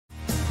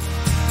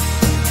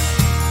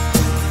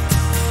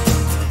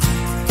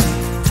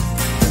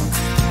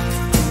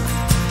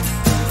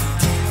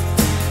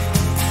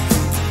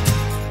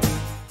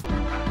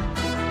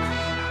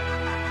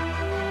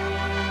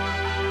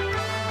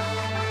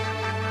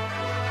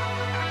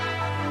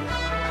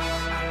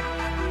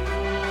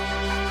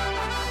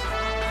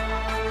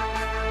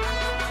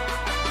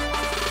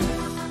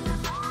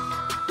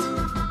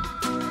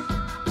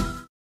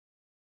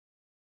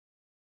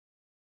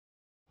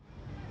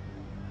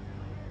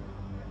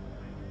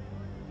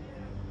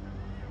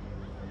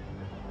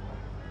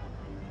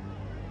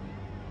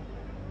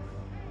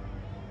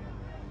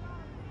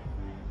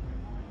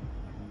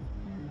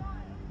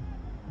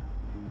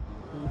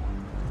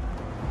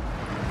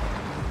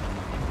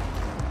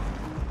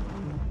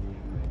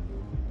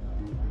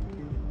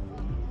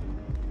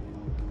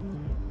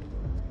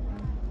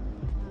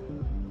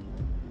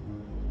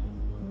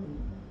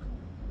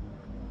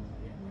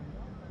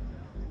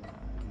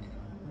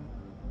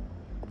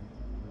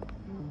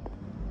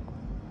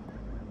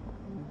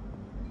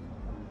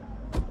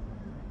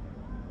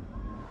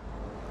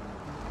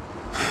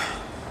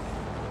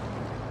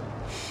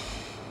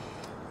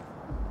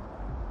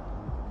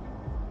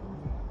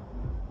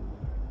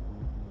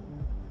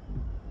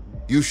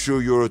You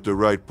sure you're at the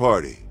right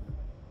party?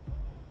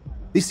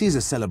 This is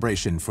a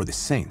celebration for the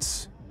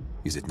Saints,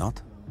 is it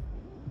not?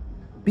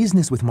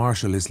 Business with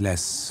Marshall is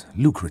less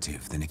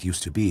lucrative than it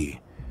used to be.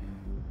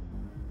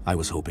 I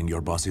was hoping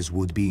your bosses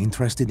would be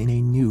interested in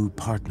a new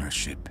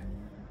partnership.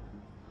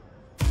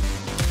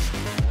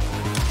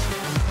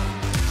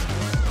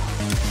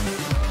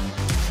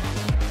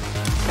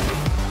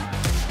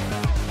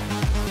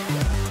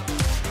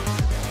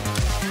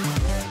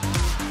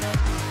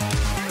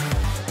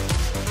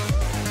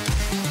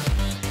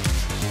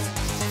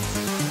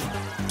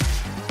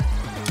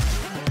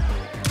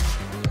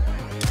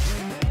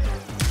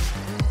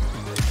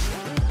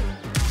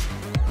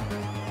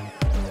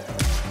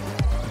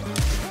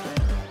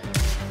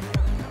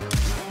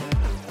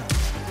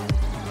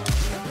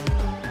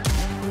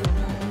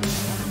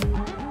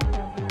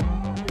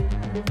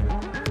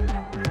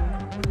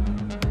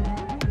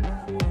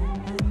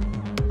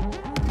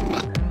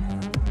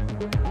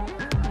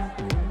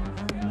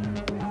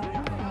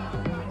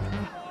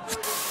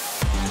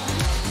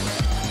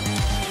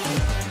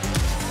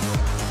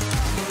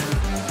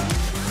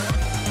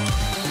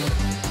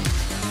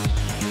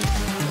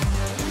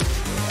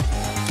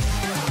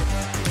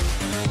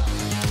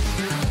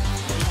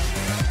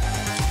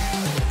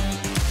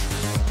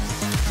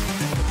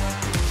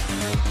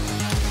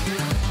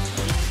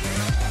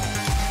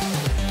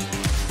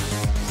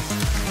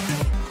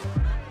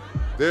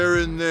 They're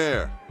in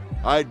there.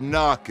 I'd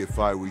knock if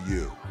I were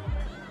you.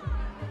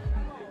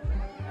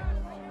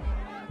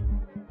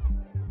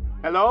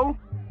 Hello?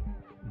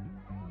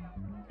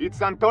 It's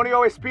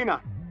Antonio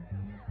Espina.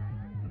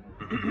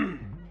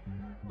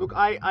 Look,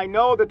 I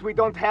know that we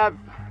don't have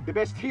the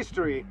best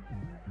history,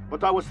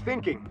 but I was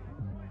thinking,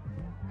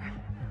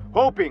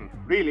 hoping,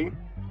 really,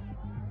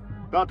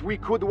 that we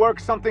could work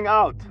something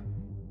out.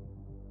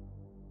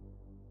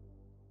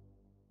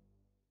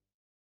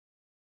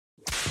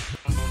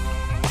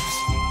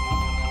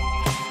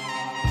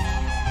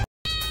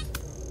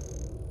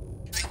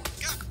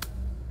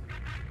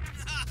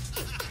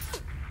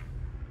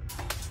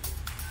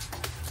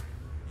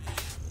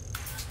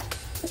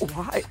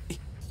 Why?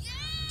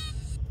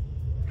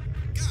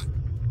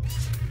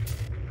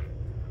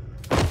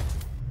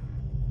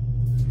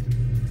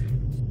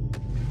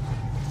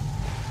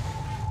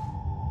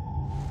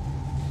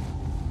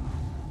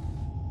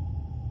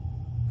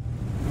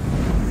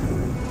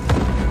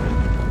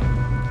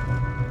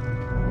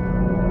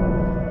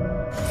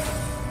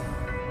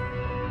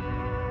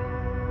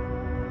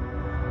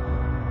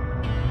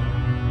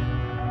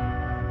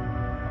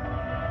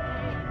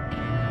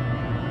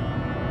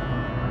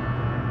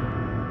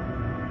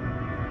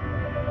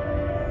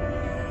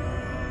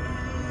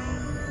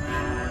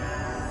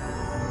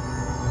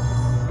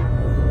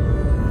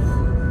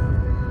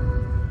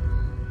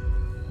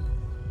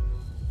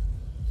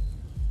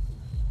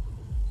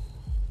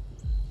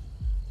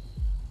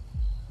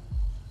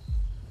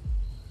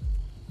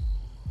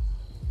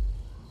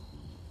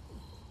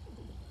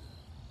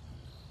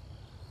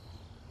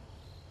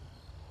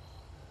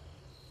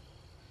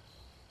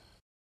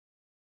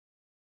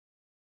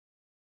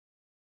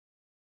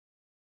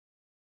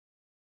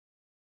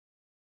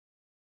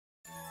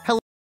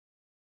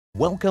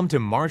 Welcome to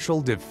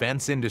Marshall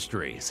Defense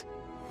Industries.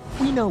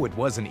 We know it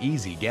wasn't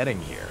easy getting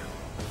here.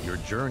 Your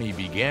journey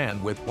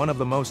began with one of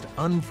the most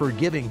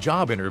unforgiving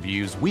job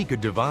interviews we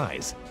could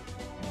devise.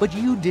 But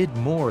you did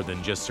more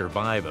than just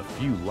survive a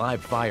few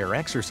live-fire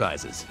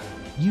exercises.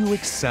 You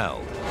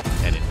excelled,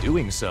 and in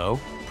doing so,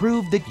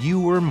 proved that you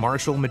were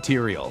Marshall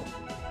material.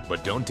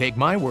 But don't take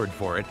my word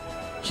for it.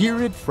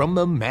 Hear it from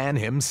the man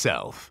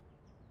himself.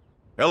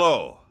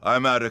 Hello,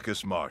 I'm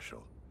Atticus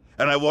Marshall,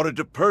 and I wanted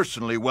to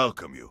personally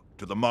welcome you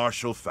to the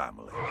Marshall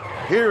family.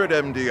 Here at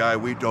MDI,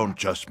 we don't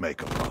just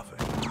make a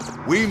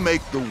profit. We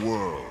make the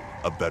world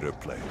a better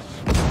place.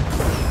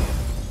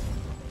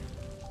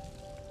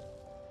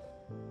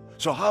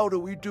 So how do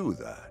we do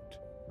that?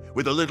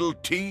 With a little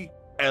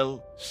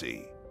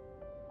TLC.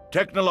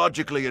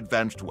 Technologically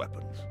advanced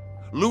weapons,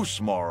 loose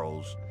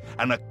morals,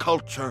 and a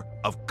culture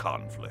of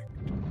conflict.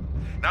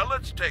 Now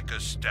let's take a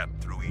step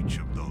through each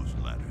of those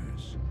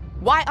letters.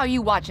 Why are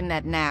you watching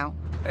that now?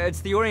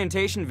 It's the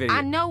orientation video. I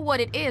know what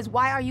it is.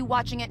 Why are you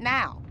watching it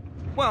now?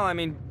 Well, I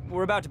mean,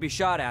 we're about to be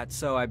shot at,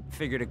 so I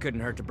figured it couldn't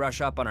hurt to brush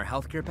up on our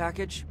healthcare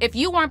package. If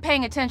you weren't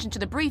paying attention to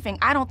the briefing,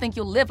 I don't think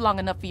you'll live long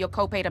enough for your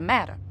copay to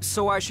matter.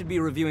 So I should be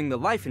reviewing the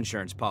life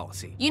insurance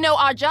policy. You know,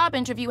 our job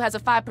interview has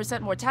a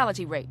 5%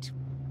 mortality rate.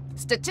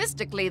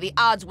 Statistically, the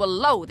odds were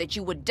low that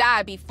you would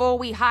die before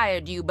we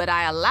hired you, but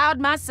I allowed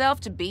myself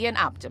to be an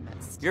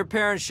optimist. Your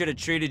parents should have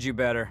treated you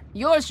better.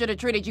 Yours should have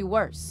treated you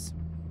worse.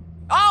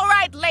 All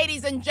right,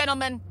 ladies and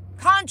gentlemen.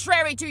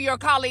 Contrary to your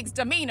colleague's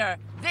demeanor,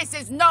 this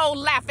is no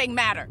laughing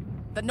matter.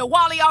 The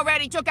Nawali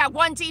already took out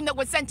one team that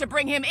was sent to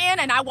bring him in,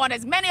 and I want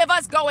as many of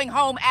us going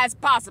home as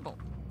possible.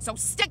 So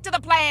stick to the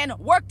plan,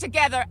 work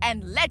together,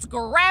 and let's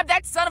grab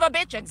that son of a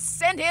bitch and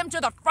send him to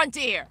the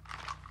frontier.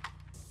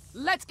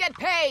 Let's get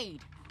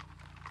paid.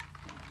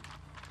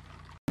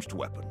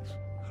 Weapons,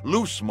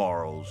 loose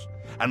morals,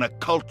 and a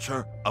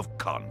culture of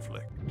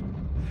conflict.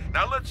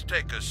 Now let's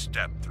take a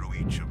step through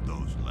each of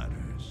those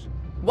letters.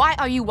 Why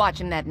are you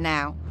watching that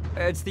now?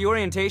 It's the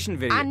orientation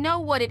video. I know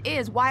what it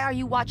is. Why are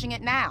you watching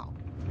it now?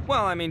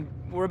 Well, I mean,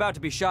 we're about to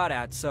be shot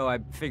at, so I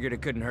figured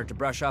it couldn't hurt to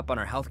brush up on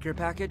our healthcare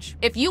package.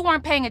 If you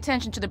weren't paying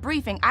attention to the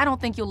briefing, I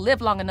don't think you'll live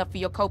long enough for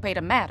your copay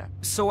to matter.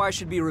 So I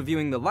should be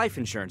reviewing the life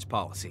insurance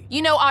policy.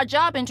 You know, our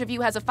job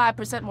interview has a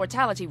 5%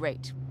 mortality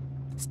rate.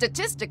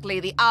 Statistically,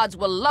 the odds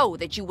were low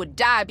that you would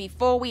die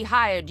before we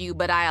hired you,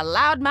 but I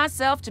allowed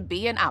myself to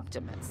be an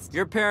optimist.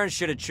 Your parents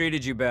should have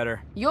treated you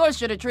better. Yours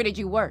should have treated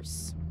you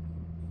worse.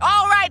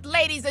 All right,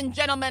 ladies and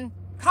gentlemen.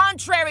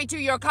 Contrary to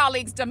your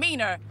colleague's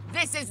demeanor,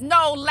 this is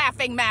no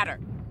laughing matter.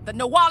 The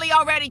Nawali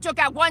already took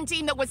out one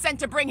team that was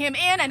sent to bring him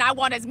in, and I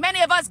want as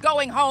many of us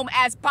going home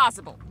as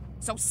possible.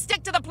 So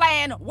stick to the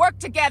plan, work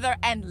together,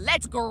 and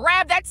let's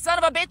grab that son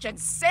of a bitch and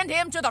send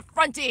him to the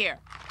frontier.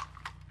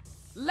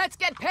 Let's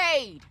get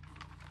paid.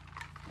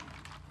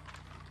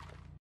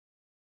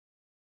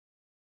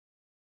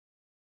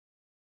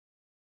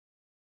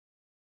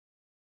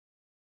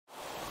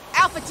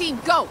 Alpha team,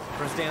 go!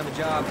 First day on the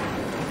job.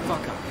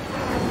 Fuck up.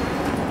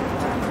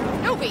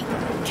 Newbie,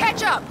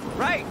 catch up!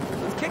 Right!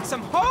 Let's kick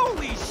some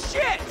holy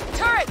shit!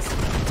 Turrets,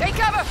 take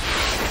cover!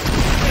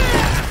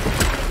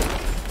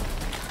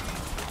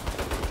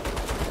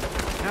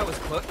 That was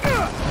close.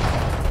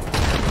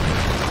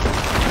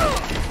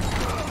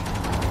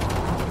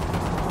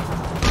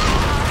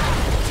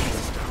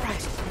 Jesus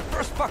Christ!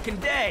 First fucking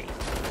day!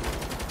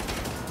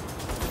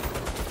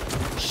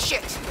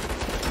 Shit!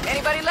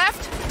 Anybody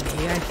left?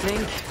 Me, I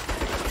think.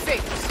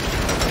 Figures.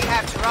 We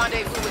have to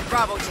rendezvous with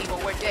Bravo team or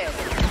we're dead.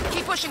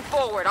 Keep pushing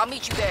forward. I'll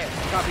meet you there.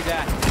 Copy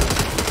that.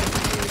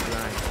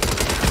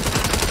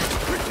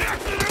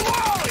 Protect the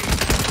Nawali!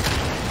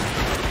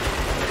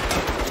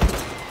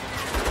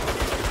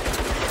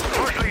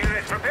 Marshal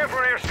units, prepare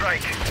for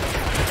airstrike.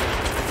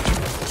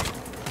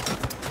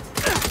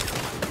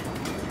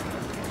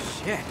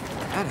 Shit,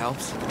 that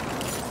helps.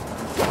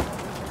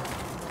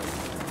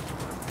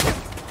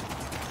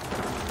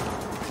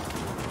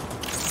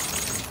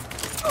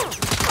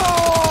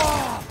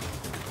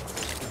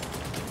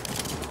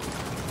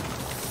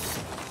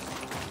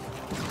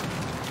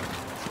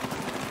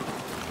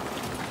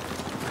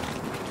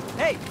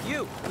 Hey,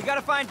 you! We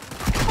gotta find...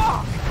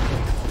 Fuck!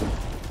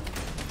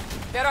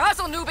 Better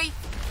hustle, newbie.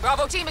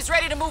 Bravo team is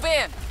ready to move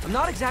in. I'm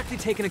not exactly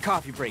taking a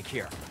coffee break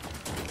here.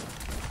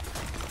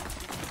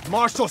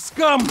 Marshal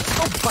scum!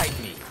 Don't bite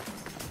me!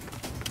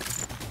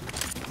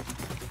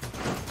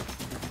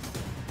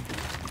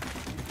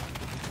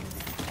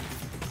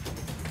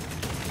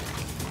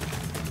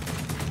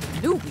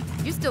 Newbie,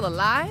 you still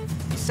alive?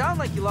 You sound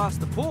like you lost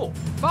the pool.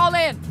 Fall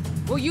in.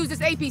 We'll use this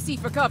APC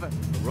for cover.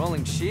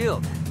 Rolling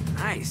shield.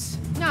 Nice.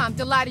 Nah, I'm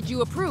delighted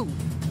you approve.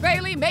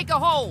 Bailey, make a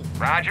hole.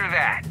 Roger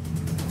that.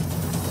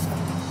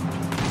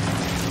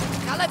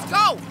 Now let's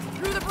go!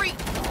 Through the breach.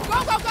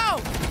 Go, go,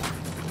 go!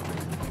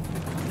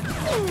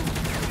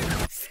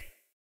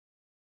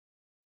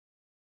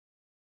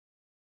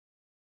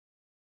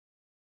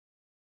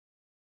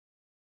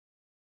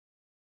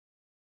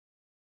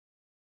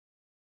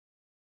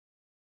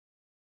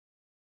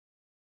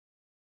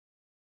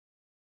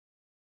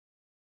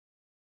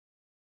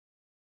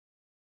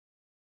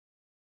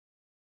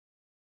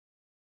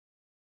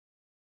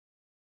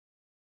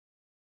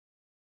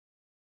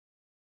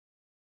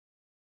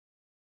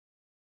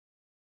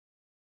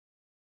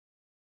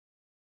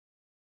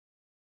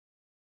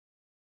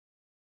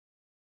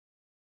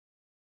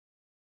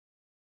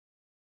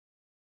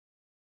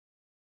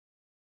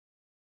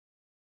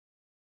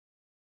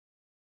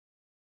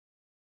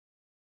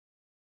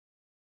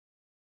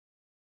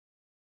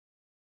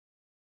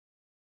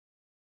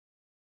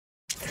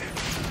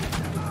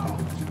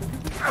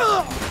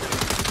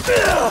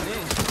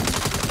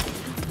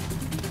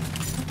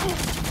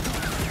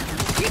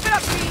 Keep it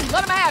up, team.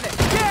 Let them have it.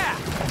 Yeah!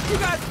 You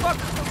guys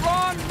fucked with the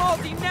wrong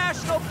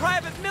multinational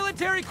private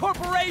military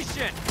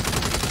corporation!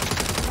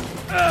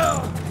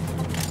 Hey,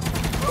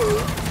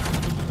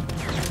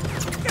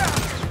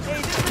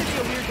 this may be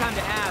a weird time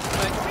to ask,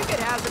 but do we get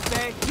hazard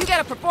pay? You get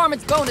a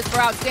performance bonus for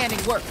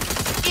outstanding work,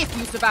 if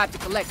you survive to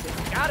collect it.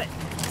 Got it.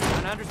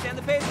 Trying to understand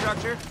the pay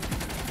structure.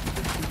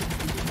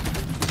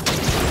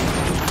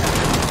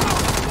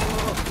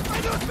 I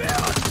don't feel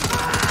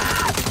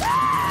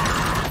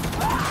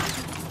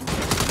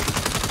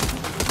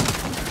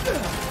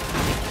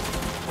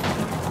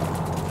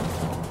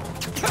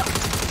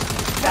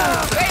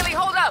Bailey,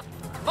 hold up.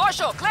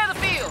 Marshal, clear the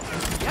field.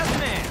 Yes,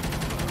 ma'am.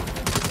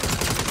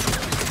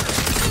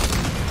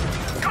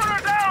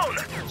 Gunner down!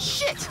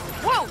 Shit!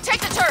 Whoa,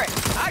 take the turret.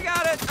 I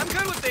got it. I'm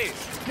good with these.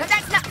 Now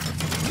that's not...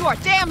 You are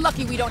damn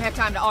lucky we don't have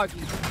time to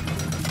argue.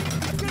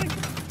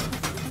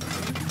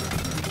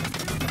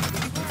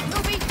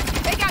 Newbie,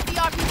 take out the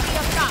RPG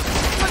up top.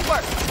 Good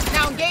work.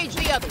 Now engage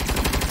the others.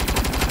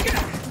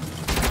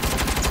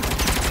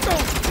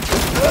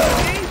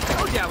 Hey,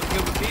 told you I was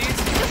good with these.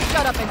 Just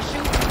shut up and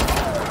shoot.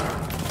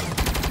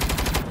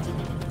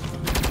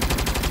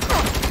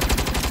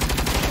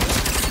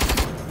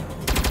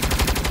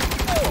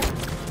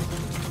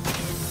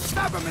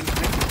 Stab him in the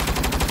neck.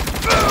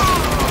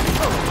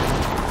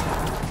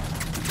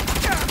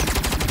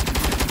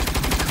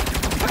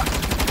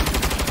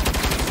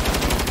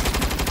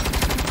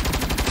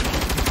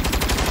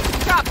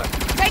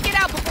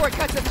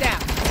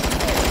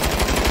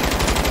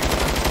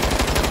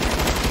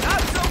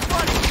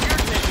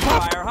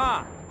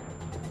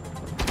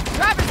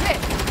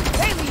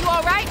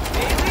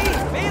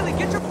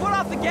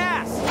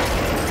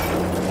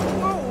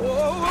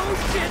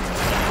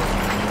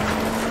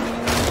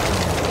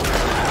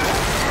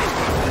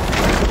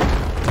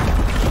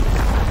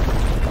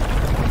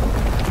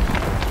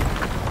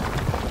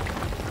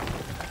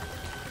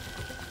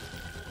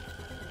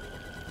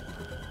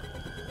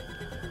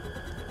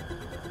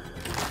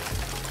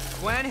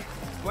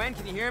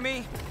 hear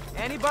me?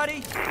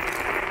 Anybody?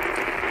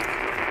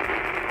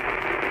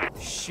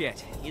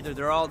 Shit. Either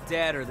they're all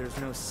dead or there's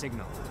no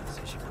signal.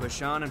 So I should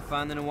push on and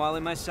find the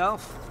Nawali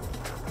myself.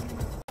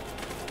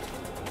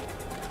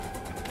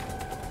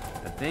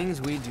 The things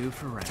we do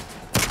for rent.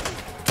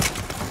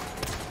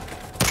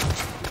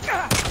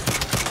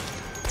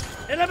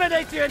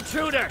 Eliminate the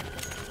intruder!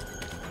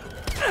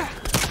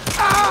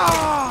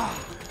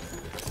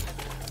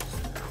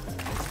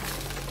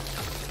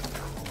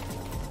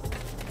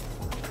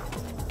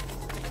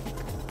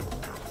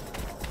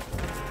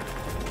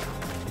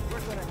 We're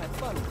gonna have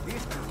fun with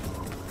these people.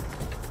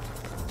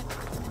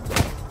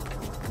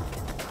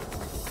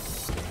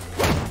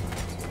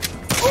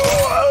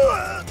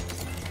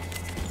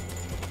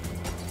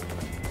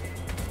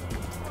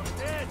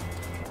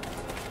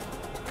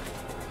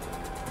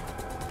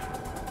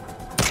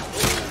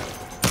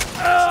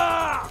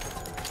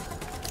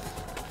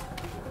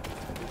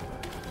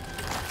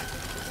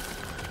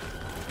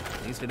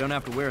 At least I don't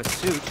have to wear a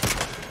suit.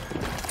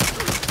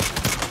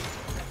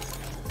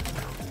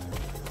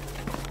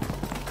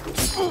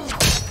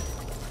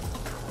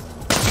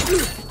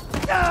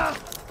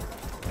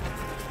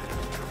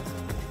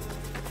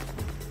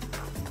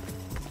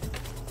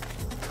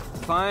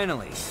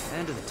 Finally,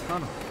 end of the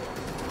tunnel.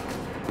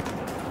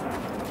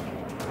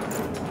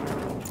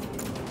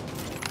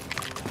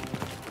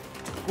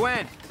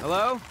 Gwen,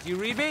 hello? Do you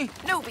read me?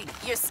 Newbie,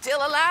 you're still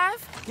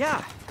alive?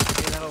 Yeah, I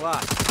say that a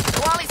lot.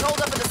 Wally's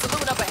holed up in the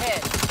saloon up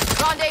ahead.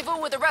 Rendezvous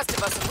with the rest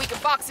of us and we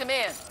can box him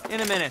in.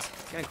 In a minute.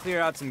 Gotta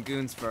clear out some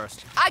goons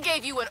first. I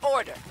gave you an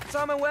order. It's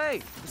on my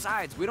way.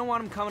 Besides, we don't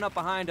want them coming up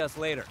behind us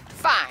later.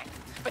 Fine.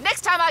 But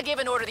next time I give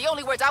an order, the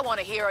only words I want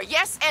to hear are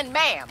yes and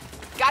ma'am.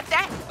 Got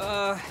that?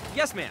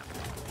 Yes, ma'am.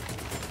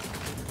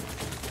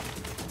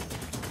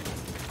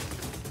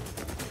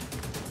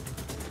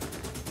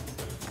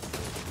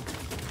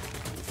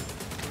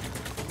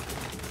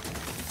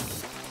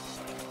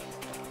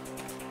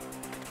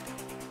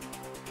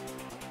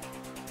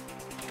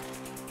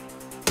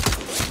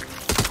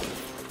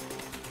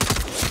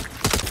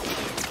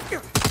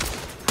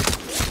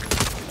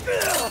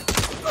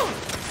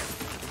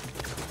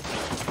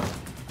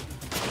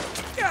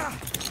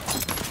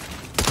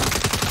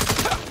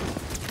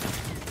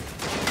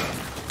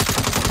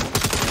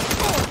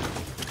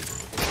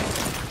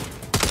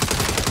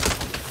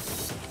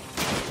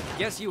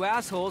 Guess you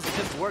assholes are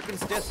just working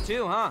stiffs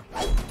too, huh?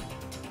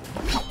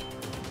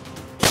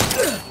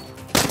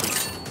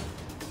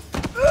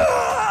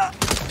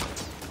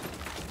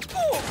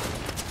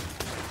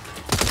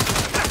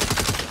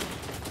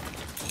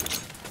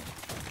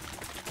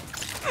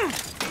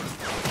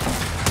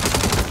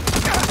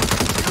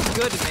 Feels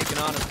good to make an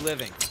honest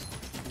living.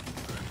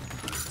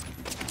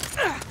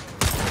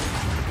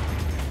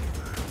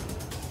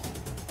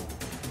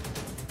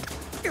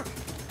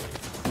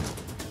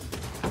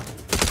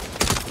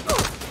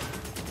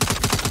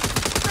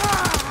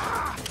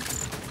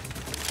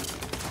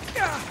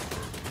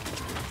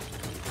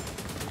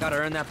 Gotta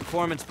earn that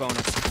performance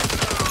bonus.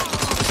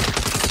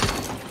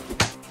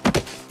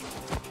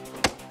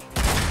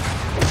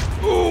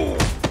 Ooh.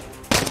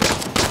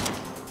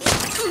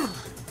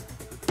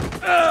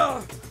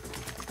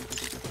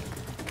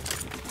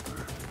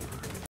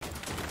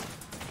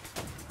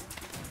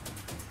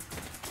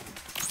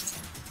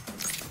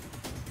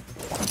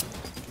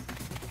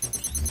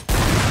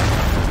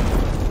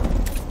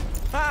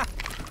 Ha!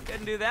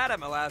 Couldn't do that at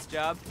my last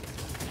job.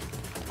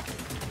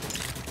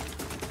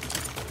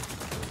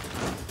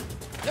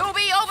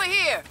 Newbie, over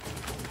here!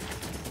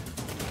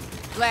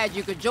 Glad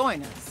you could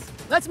join us.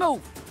 Let's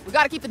move. We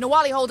gotta keep the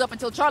Nawali hold up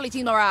until Charlie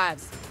team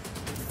arrives.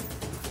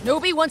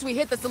 Newbie, once we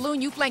hit the saloon,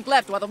 you flank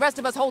left while the rest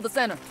of us hold the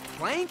center.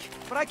 Flank?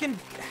 But I can...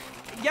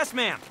 Yes,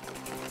 ma'am.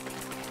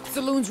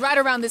 Saloon's right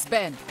around this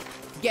bend.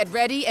 Get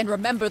ready and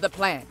remember the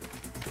plan.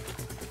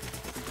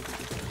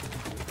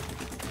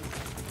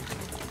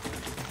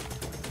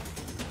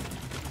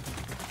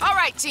 All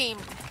right, team.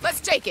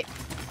 Let's take it.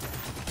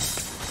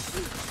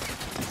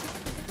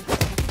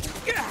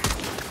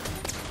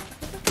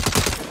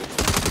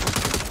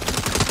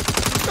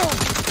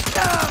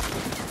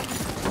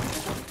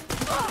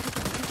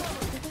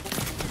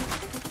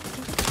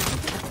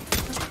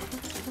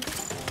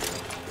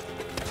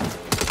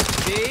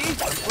 See?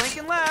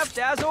 Flanking left,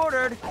 as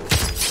ordered.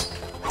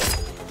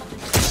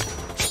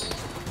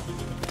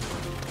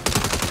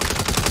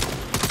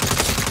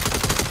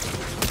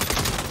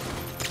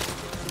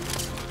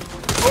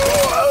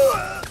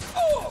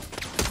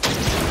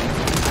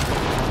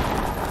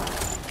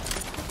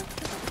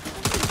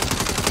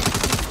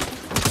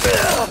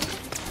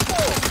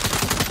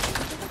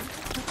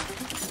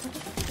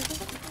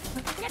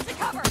 Get to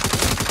cover!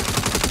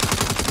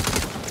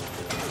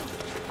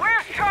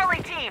 Where's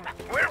Charlie team?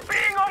 We're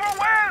being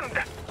overwhelmed!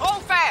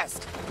 Hold fast!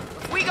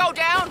 If we go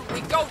down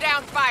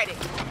fighting.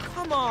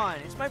 Come on,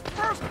 it's my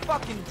first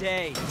fucking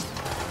day.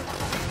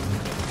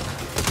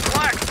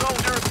 Relax,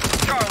 soldiers.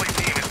 Charlie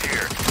team is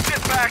here.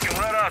 Sit back and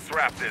let us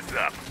wrap this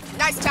up.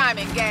 Nice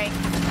timing, gang.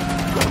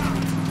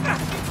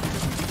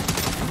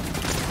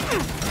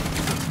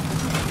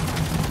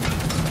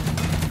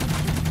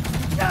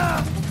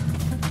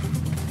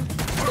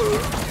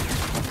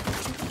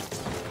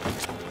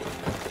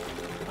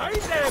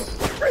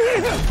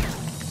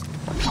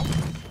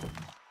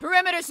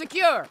 Perimeter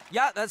secure.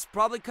 Yeah, that's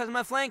probably because of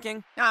my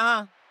flanking.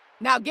 Uh-huh.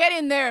 Now get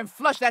in there and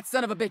flush that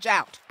son of a bitch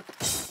out.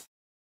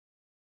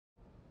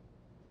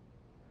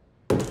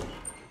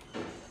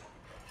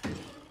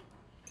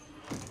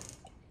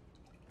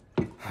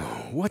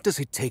 What does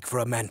it take for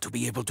a man to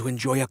be able to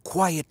enjoy a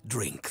quiet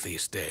drink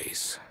these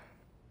days?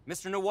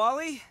 Mr.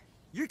 Nawali,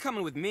 you're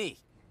coming with me.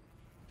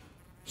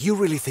 You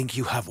really think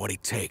you have what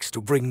it takes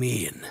to bring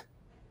me in?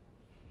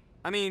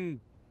 I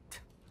mean,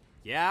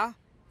 yeah?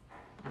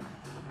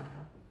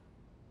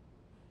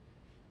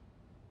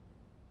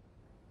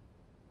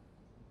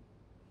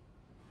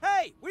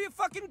 Hey, where you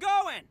fucking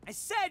going? I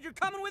said you're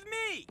coming with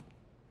me!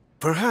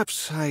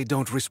 Perhaps I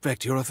don't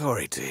respect your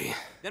authority.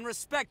 Then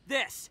respect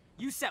this.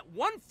 You set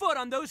 1 foot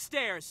on those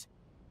stairs.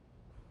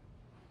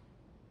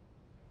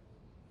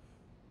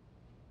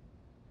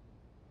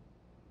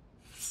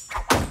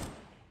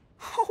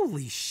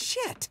 Holy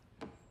shit!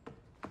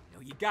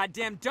 No, you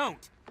goddamn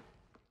don't.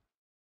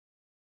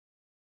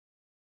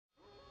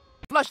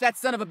 Flush that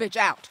son of a bitch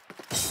out.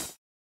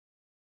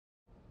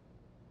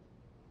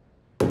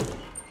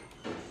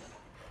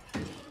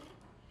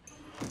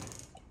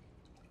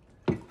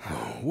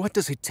 What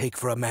does it take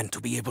for a man to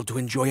be able to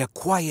enjoy a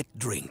quiet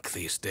drink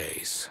these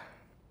days?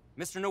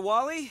 Mr.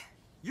 Nawali,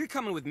 you're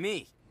coming with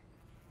me.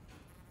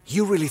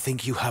 You really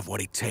think you have what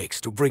it takes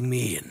to bring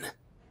me in?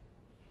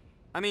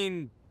 I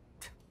mean,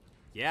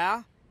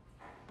 yeah?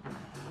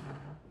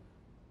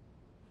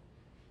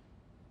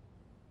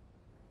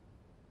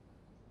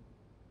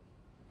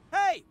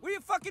 Hey, where you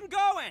fucking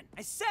going?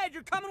 I said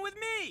you're coming with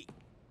me!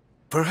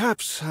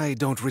 Perhaps I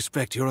don't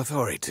respect your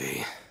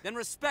authority. Then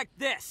respect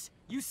this.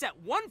 You set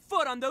 1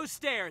 foot on those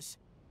stairs.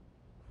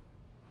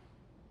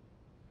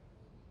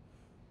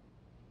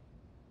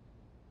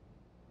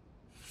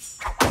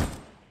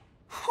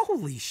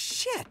 Holy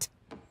shit!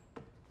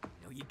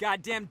 No, you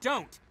goddamn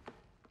don't.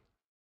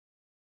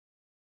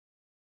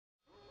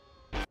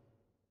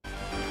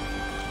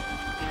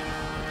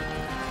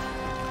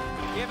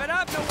 Give it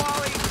up,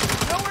 Nawali.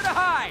 Nowhere to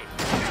hide.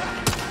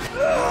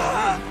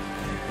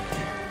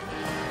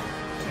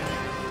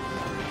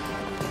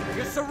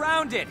 You're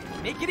surrounded.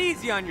 Make it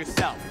easy on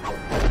yourself.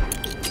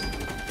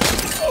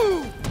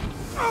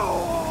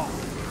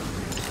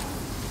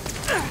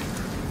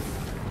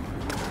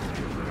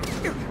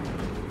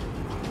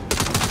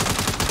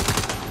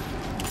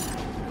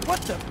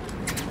 What the?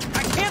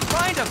 I can't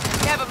find him.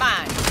 Never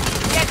mind.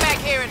 Get back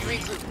here and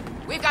regroup.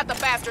 We've got the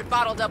bastard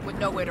bottled up with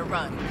nowhere to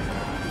run.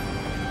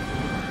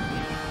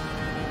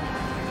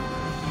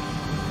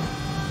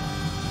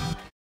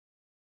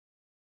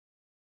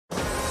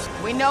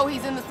 We know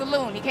he's in the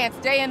saloon. He can't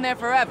stay in there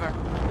forever.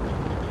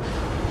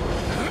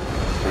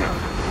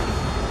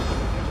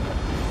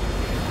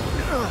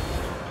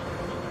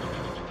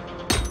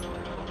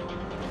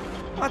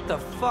 What the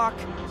fuck?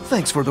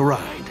 Thanks for the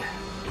ride.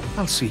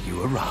 I'll see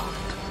you around.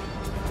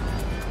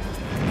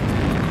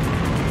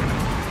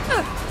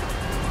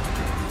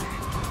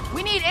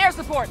 We need air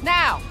support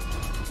now.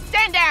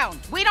 Stand down.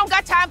 We don't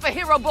got time for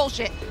hero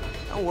bullshit.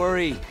 Don't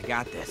worry. I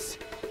got this.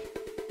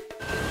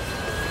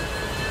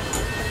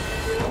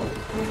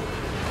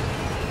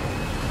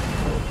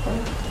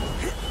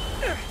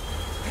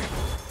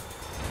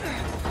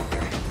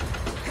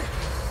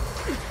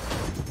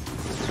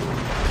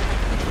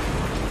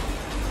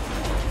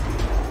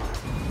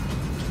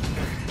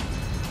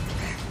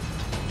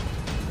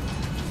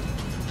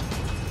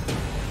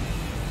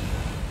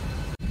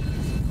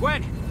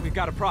 Gwen, we've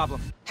got a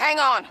problem. Hang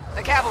on.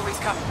 The cavalry's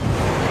coming.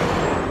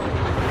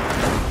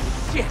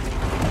 Shit!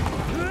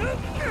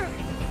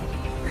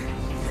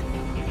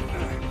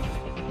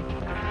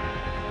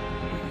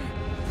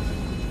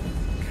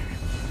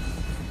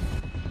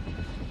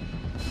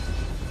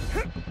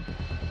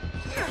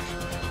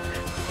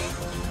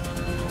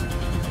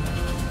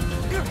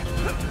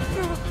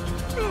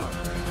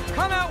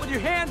 Come out with your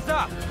hands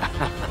up!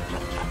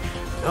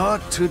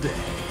 Not today.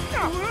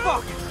 Oh,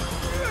 fuck!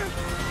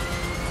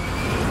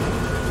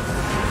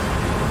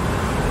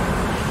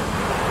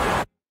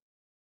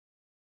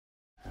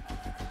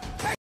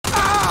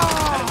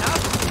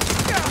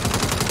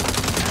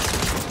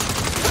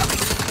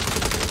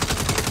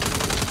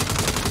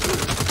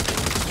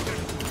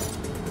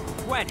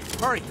 Gwen,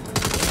 hurry!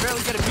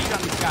 Barely get a beat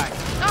on these guys.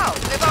 Oh,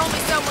 if only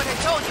someone had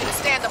told you to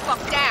stand the fuck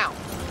down.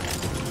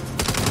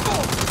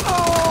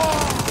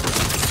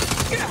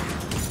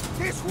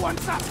 This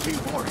one's asking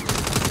for it.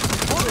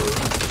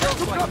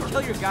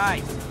 Kill your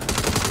guys.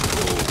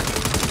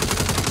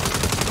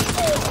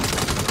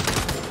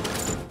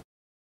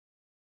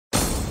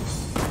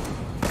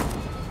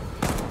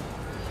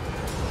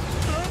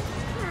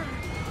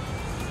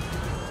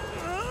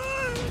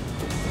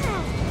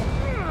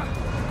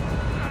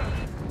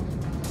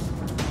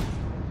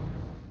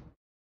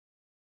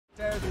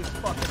 Tear these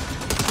fuckers.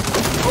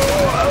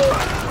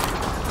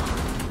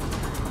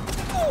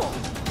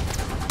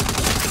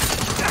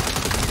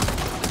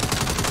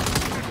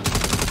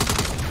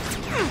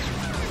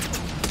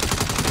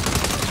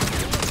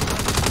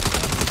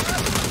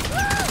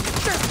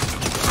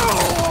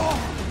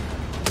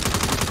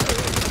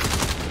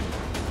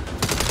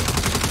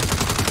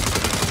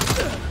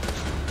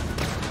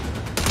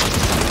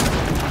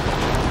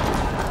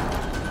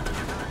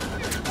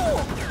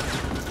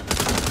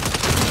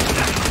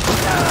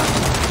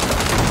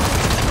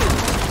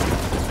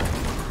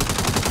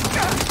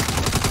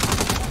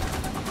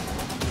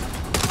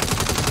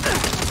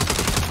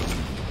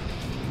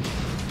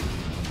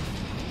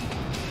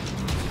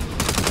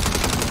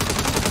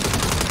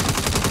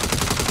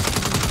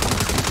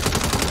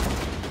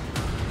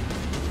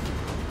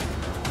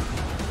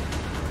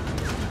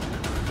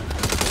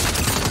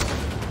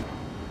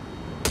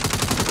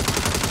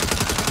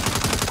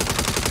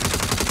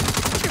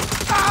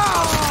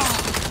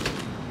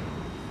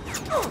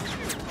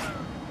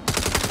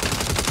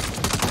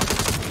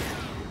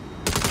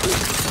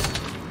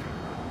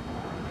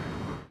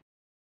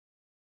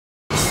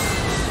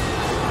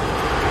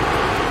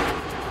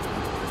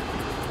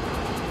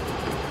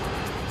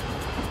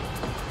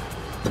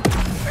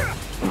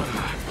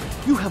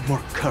 You have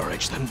more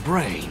courage than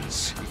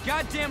brains.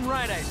 Goddamn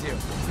right I do.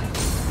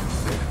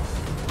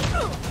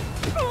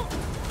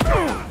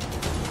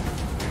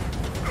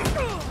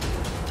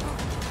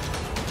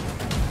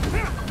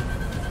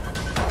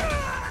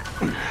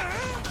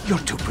 You're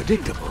too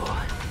predictable.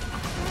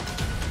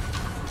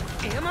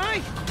 Am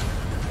I?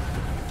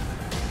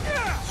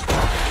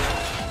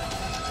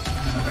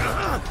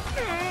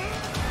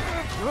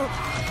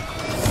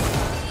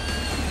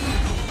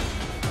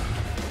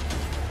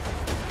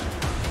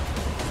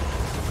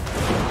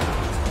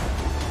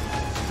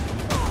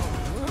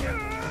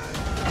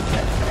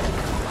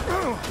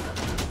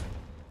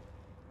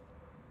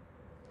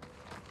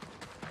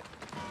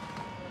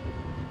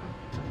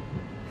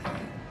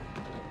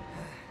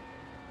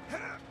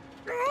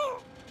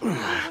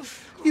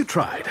 You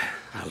tried.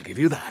 I'll give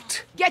you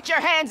that. Get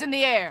your hands in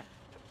the air!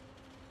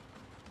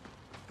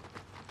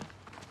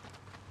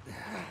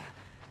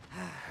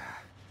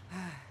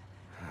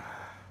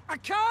 I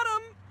caught him!